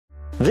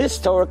This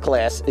Torah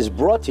class is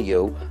brought to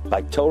you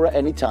by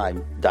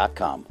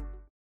TorahAnytime.com.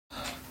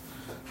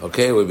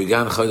 Okay, we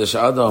began Chodesh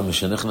Adar,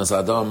 Mishenichnas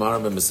Adar,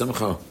 Marabim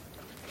B'Simcha.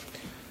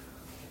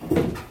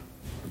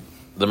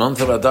 The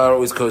month of Adar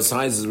always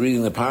coincides with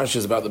reading the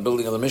parashas about the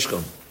building of the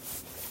Mishkan.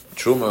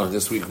 Terumah,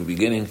 this week we're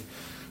beginning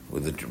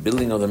with the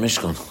building of the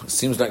Mishkan. It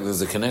seems like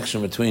there's a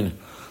connection between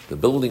the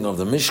building of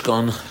the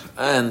Mishkan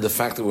and the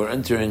fact that we're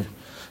entering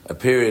a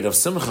period of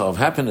simcha, of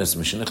happiness.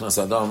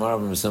 Mishenichnas Adar,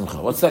 Marabim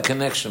B'Simcha. What's that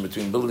connection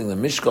between building the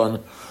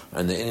Mishkan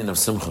and the inyan of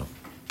simcha?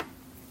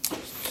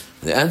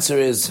 The answer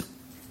is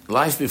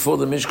life before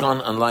the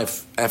Mishkan and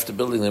life after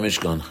building the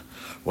Mishkan.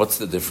 What's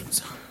the difference?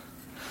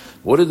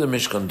 What did the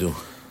Mishkan do?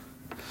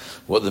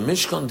 What the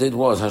Mishkan did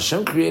was,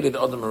 Hashem created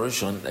Adam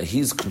Rishon, that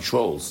He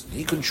controls.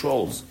 He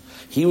controls.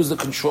 He was the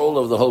control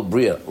of the whole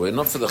Bria. Were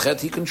not for the Chet,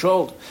 He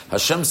controlled.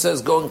 Hashem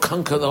says, go and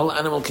conquer the whole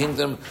animal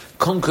kingdom.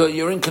 Conquer,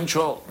 you're in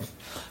control.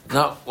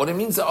 Now, what it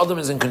means that Adam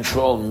is in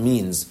control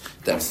means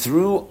that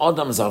through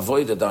Adam's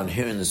avodah down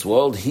here in this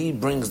world, he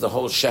brings the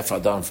whole shefa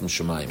down from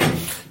Shemayim.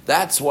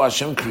 That's why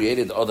Hashem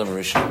created Adam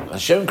Rishon.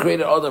 Hashem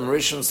created Adam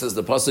Rishon, says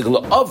the pasuk,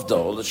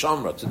 L'avdo,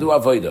 l'shamra, to do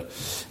avodah.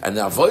 And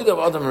the avodah of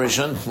Adam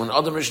Rishon, when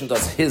Adam Rishon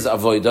does his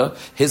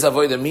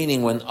avodah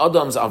meaning when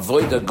Adam's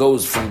avodah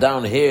goes from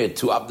down here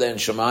to up there in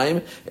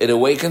Shemayim, it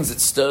awakens,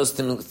 it stirs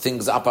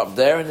things up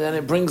there, and then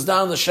it brings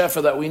down the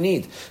shefa that we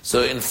need.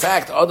 So in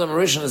fact, Adam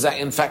Rishon is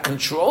in fact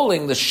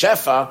controlling the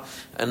shefa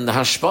and the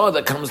hashpah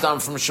that comes down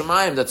from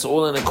Shemayim. That's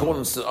all in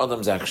accordance to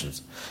Adam's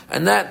actions.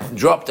 And that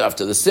dropped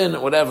after the sin,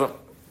 whatever.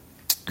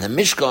 The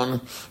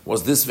Mishkan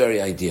was this very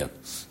idea.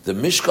 The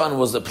Mishkan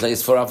was the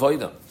place for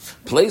avodah.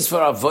 Place for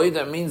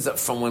avodah means that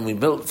from when the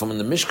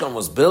Mishkan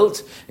was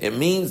built, it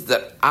means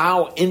that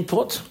our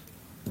input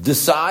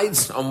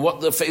decides on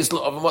what the face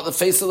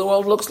of the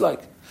world looks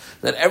like.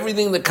 That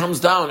everything that comes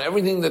down,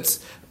 everything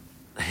that's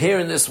here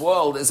in this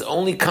world is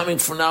only coming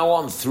from now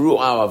on through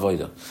our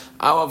avodah.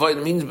 Our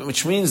avodah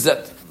which means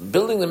that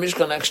building the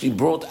Mishkan actually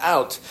brought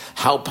out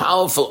how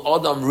powerful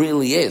Adam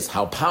really is,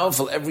 how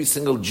powerful every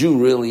single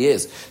Jew really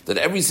is. That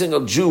every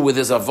single Jew with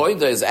his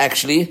avodah is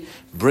actually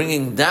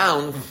bringing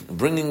down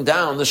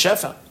the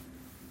shefa.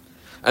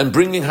 And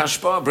bringing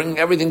hashpah, bringing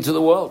everything to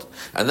the world.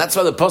 And that's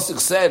why the pasuk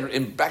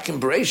said, back in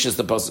Bereshis,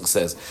 the pasuk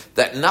says,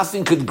 that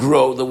nothing could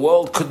grow, the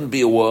world couldn't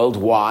be a world.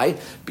 Why?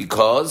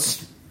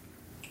 Because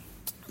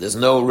there's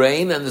no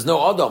rain and there's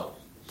no Adam,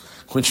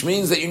 which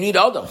means that you need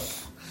Adam.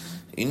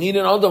 You need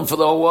an Adam for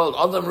the whole world.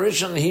 Adam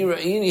Rishon,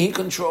 he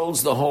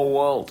controls the whole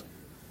world.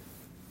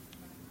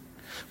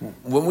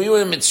 When we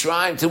were in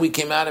Mitzrayim, till we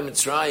came out of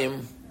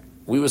Mitzrayim,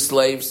 we were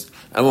slaves.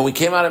 And when we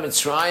came out of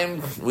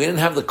Mitzrayim, we didn't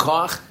have the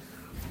koch.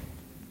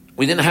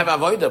 We didn't have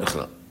avodah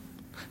b'chlal.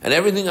 And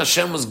everything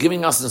Hashem was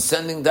giving us and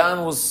sending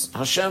down was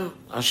Hashem.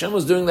 Hashem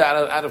was doing that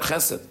out of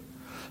chesed.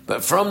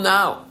 But from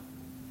now,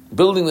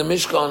 building the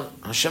Mishkan,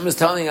 Hashem is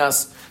telling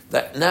us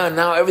that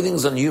now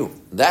everything's on you.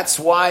 That's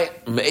why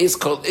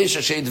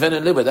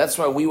that's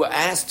why we were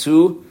asked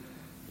to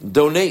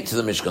donate to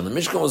the Mishkan. The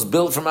Mishkan was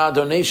built from our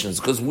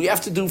donations because we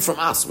have to do from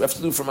us. We have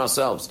to do from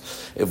ourselves.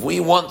 If we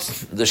want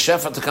the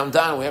shefa to come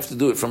down, we have to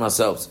do it from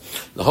ourselves.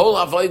 The whole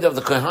avodah of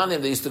the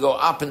Kohanim, they used to go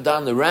up and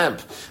down the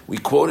ramp. We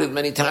quoted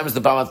many times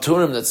the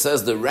Balaturim that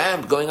says the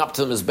ramp going up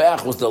to the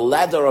Mizbeach was the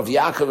ladder of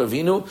Yaakov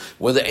Avinu,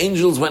 where the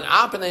angels went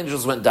up and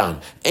angels went down.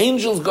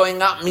 Angels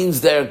going up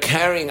means they're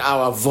carrying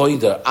our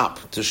avodah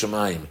up to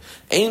Shemayim.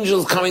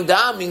 Angels coming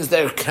down means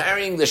they're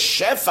carrying the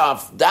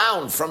shefa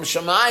down from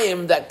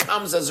Shemayim that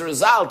comes as a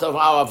result of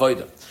our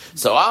avodah.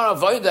 So our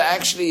avodah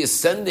actually is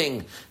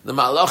sending the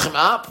malachim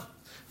up,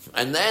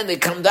 and then they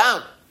come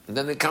down. And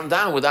then they come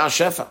down with our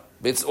shefa.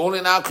 It's all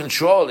in our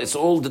control. It's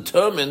all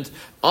determined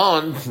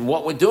on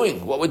what we're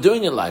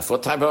doing in life,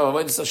 what type of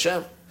avodah is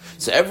Hashem.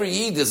 So every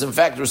Yid is in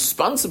fact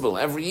responsible.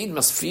 Every Yid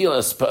must feel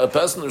a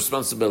personal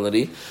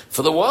responsibility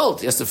for the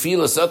world. He has to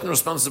feel a certain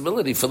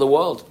responsibility for the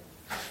world.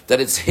 That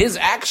it's his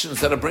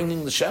actions that are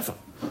bringing the shefa.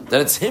 That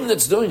it's him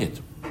that's doing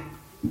it.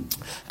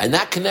 And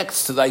that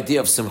connects to the idea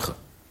of simcha.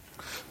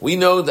 We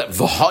know that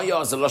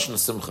v'haya is a lashon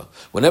simcha.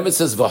 Whenever it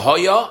says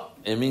v'haya,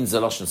 it means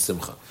a lashon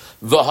simcha.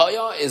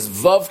 V'haya is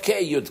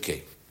vavke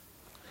yudke.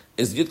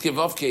 Is yudke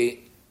vavke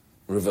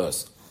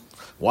reverse?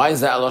 Why is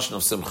that a lashon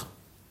of simcha?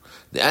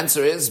 The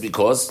answer is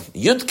because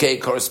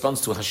Yudke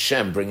corresponds to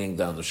Hashem bringing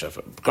down the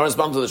Shefa.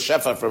 Corresponds to the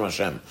Shefa from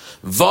Hashem.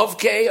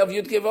 Vavke of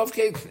Yudke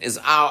Vavke is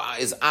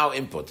our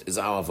input, is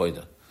our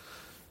avodah.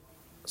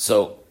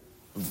 So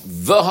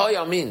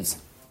V'hoya means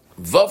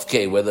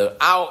Vavke, where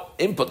our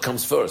input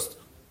comes first.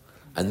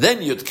 And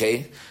then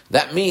Yudke,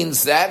 that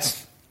means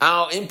that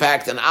our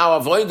impact and our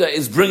avodah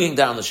is bringing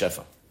down the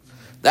Shefa.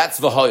 That's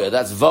V'hoya,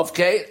 that's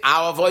Vavke,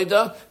 our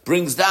avodah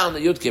brings down the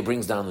Yudke,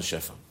 brings down the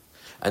Shefa.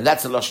 And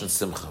that's a lashon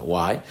simcha.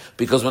 Why?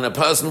 Because when a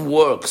person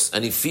works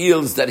and he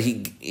feels that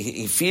he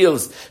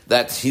feels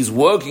that he's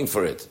working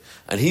for it,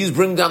 and he's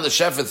bringing down the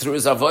shefa through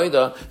his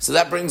avodah, so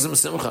that brings him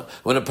simcha.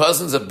 When a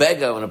person's a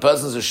beggar, when a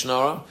person's a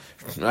schnorrer,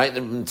 right,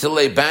 until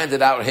they banned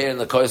it out here in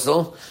the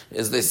Koisel,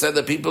 is they said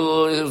that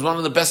people, it was one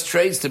of the best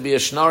trades to be a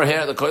schnorrer here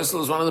at the Koisel. It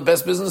was one of the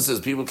best businesses.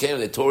 People came,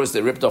 they tourists,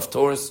 they ripped off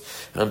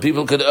tourists, and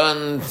people could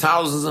earn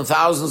thousands and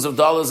thousands of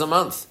dollars a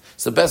month.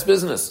 It's the best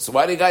business. So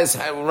why do you guys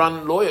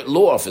run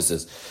law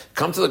offices?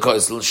 Come to the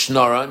Koisel,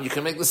 schnorrer, and you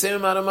can make the same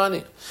amount of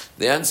money.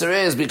 The answer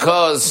is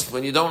because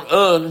when you don't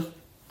earn,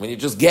 when you're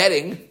just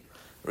getting,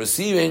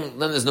 receiving,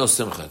 then there's no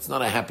simcha. It's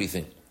not a happy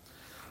thing.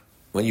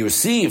 When you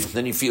receive,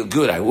 then you feel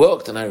good. I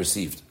worked and I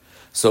received.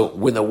 So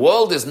when the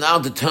world is now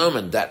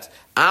determined that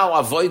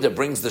our avodah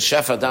brings the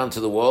shefa down to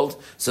the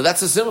world, so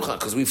that's a simcha,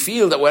 because we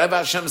feel that whatever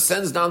Hashem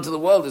sends down to the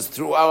world is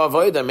through our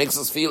avodah, makes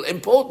us feel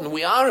important.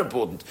 We are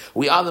important.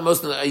 We are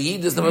a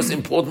yid is the most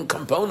important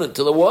component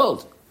to the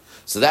world.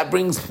 So that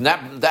brings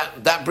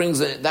that brings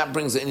the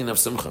inyan of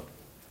simcha.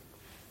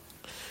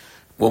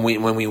 When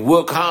we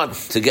work hard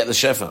to get the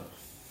shefa.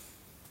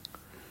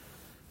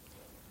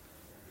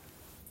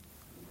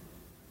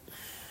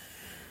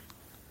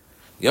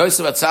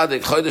 Yosef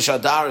HaTzadik, Chodesh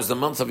Adar is the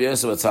month of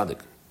Yosef HaTzadik.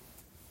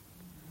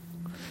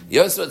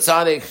 Yosef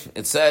HaTzadik,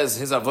 it says,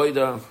 his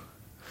avodah,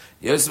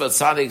 Yosef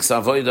HaTzadik's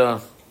avodah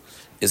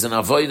is an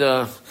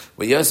avodah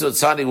where Yosef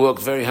HaTzadik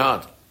worked very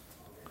hard.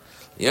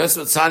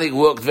 Yosef HaTzadik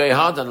worked very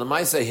hard, and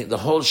the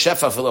whole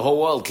shefa for the whole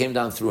world came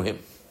down through him.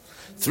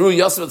 Through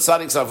Yosef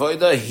HaTzadik's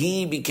avodah,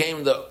 he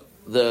became the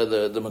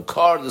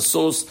makar, the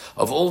source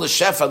of all the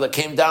shefa that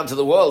came down to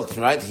the world,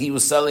 right? He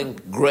was selling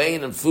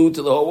grain and food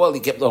to the whole world.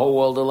 He kept the whole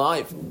world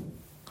alive.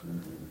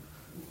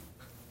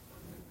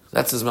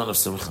 That's his man of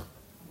simcha.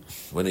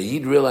 When a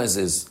yid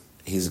realizes,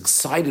 he's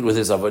excited with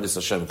his avodas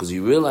Hashem, because he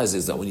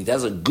realizes that when he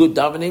does a good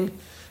davening,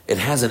 it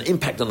has an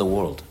impact on the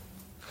world.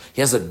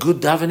 He has a good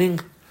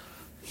davening,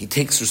 he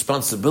takes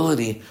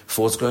responsibility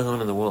for what's going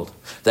on in the world.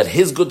 That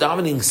his good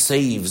davening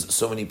saves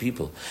so many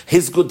people.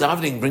 His good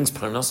davening brings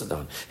parnasa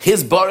down.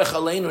 His Baruch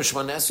Aleinu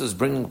Shmanesu is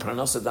bringing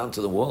parnasa down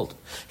to the world.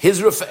 His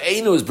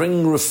Rafa'enu is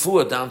bringing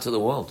refuah down to the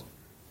world.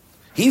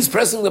 He's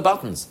pressing the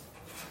buttons.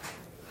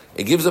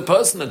 It gives a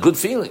person a good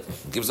feeling.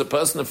 It gives a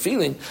person a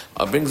feeling,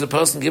 gives a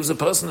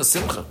person a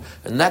simcha.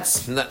 And that's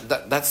the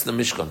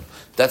Mishkan.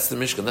 That's the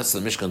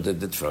Mishkan that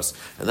did for us.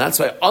 And that's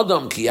why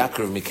Adam ki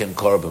yakrav mikem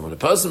korban. When a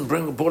person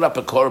brought up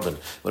a korban,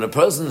 when a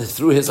person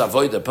through his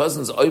avodah, a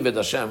person's oved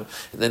Hashem,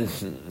 then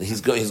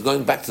he's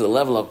going back to the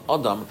level of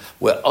Adam,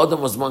 where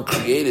Adam was the one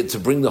created to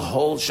bring the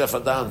whole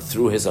shefa down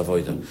through his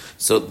avodah.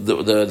 So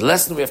the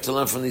lesson we have to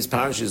learn from these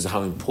parashas is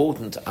how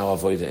important our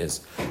avodah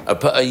is.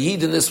 A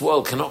yid in this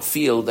world cannot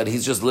feel that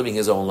he's just living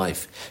his own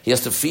life. He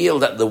has to feel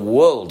that the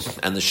world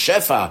and the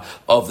shefa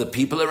of the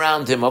people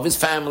around him, of his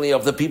family,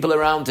 of the people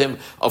around him,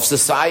 of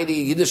society,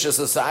 Yiddish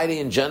society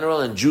in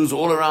general, and Jews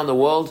all around the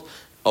world,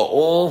 are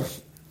all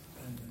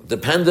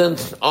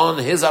dependent on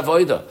his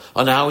avodah,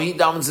 on how he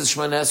davens his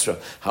Shemona Esrei,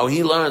 how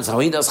he learns, how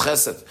he does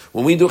chesed.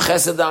 When we do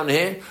chesed down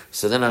here,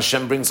 so then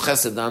Hashem brings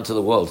chesed down to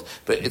the world.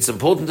 But it's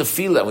important to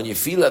feel that. When you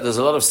feel that, there's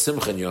a lot of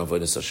simcha in your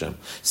avodah Hashem.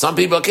 Some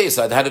people, okay,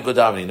 so I had a good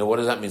davening. What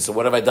does that mean? So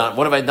what have I done?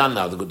 What have I done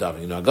now? The good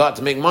davening. I got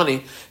to make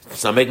money,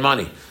 so I made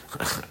money.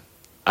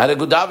 I had a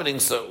good davening,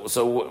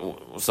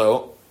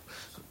 so.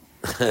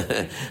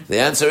 The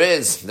answer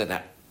is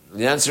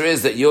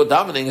that your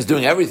davening is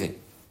doing everything.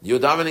 Your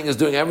davening is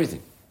doing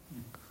everything.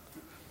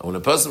 And when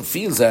a person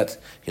feels that,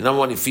 number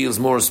one, he feels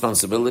more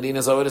responsibility in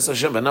his avodas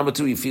Hashem, but number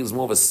two, he feels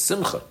more of a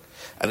simcha.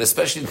 And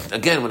especially,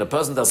 again, when a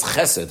person does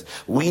chesed,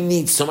 we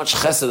need so much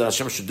chesed that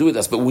Hashem should do with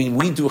us, but when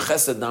we do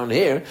chesed down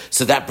here,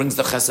 so that brings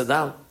the chesed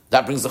down.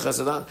 That brings the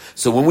chesed down.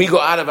 So when we go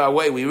out of our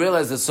way, we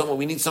realize that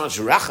we need so much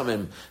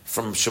rachamim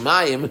from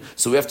Shemayim,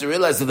 so we have to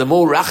realize that the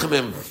more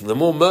rachamim, the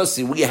more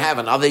mercy we have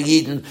on other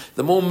Yidden,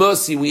 the more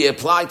mercy we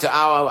apply to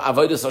our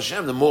avodas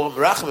Hashem, the more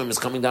rachamim is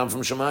coming down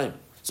from Shemayim.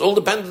 It's all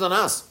dependent on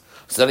us.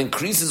 So that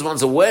increases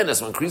one's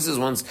awareness, increases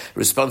one's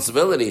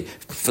responsibility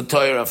for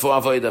Torah, for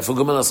Avodah, for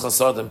Gemilas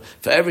Chasadim,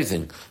 for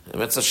everything. And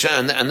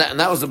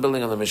that was the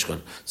building of the Mishkan.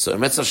 So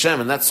Emetz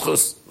Hashem, and that's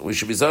chus. We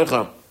should be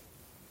zocher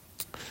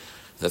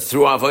that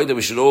through our Avodah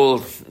we should all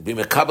be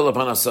mekabel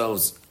upon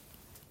ourselves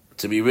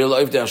to be real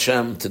Ovdei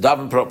Hashem, to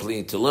daven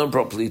properly, to learn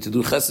properly, to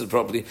do chesed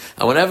properly,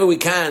 and whenever we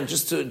can,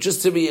 just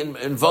to be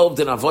involved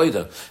in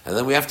avodah. And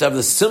then we have to have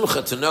the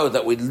simcha to know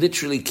that we're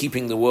literally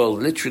keeping the world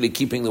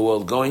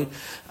going.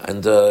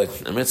 And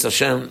Emetz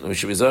Hashem, we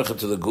should be zarcha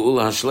to the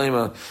Geula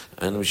Hashlema,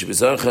 and we should be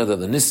zarcha that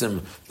the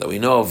Nisim that we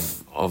know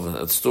of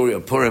the story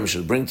of Purim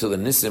should bring to the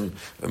Nisim,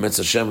 Emetz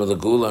Hashem of the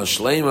Geula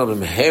Hashlema,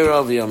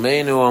 b'mehera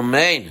v'yameinu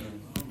amen.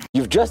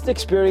 You've just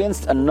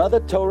experienced another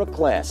Torah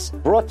class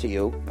brought to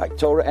you by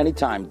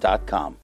TorahAnytime.com.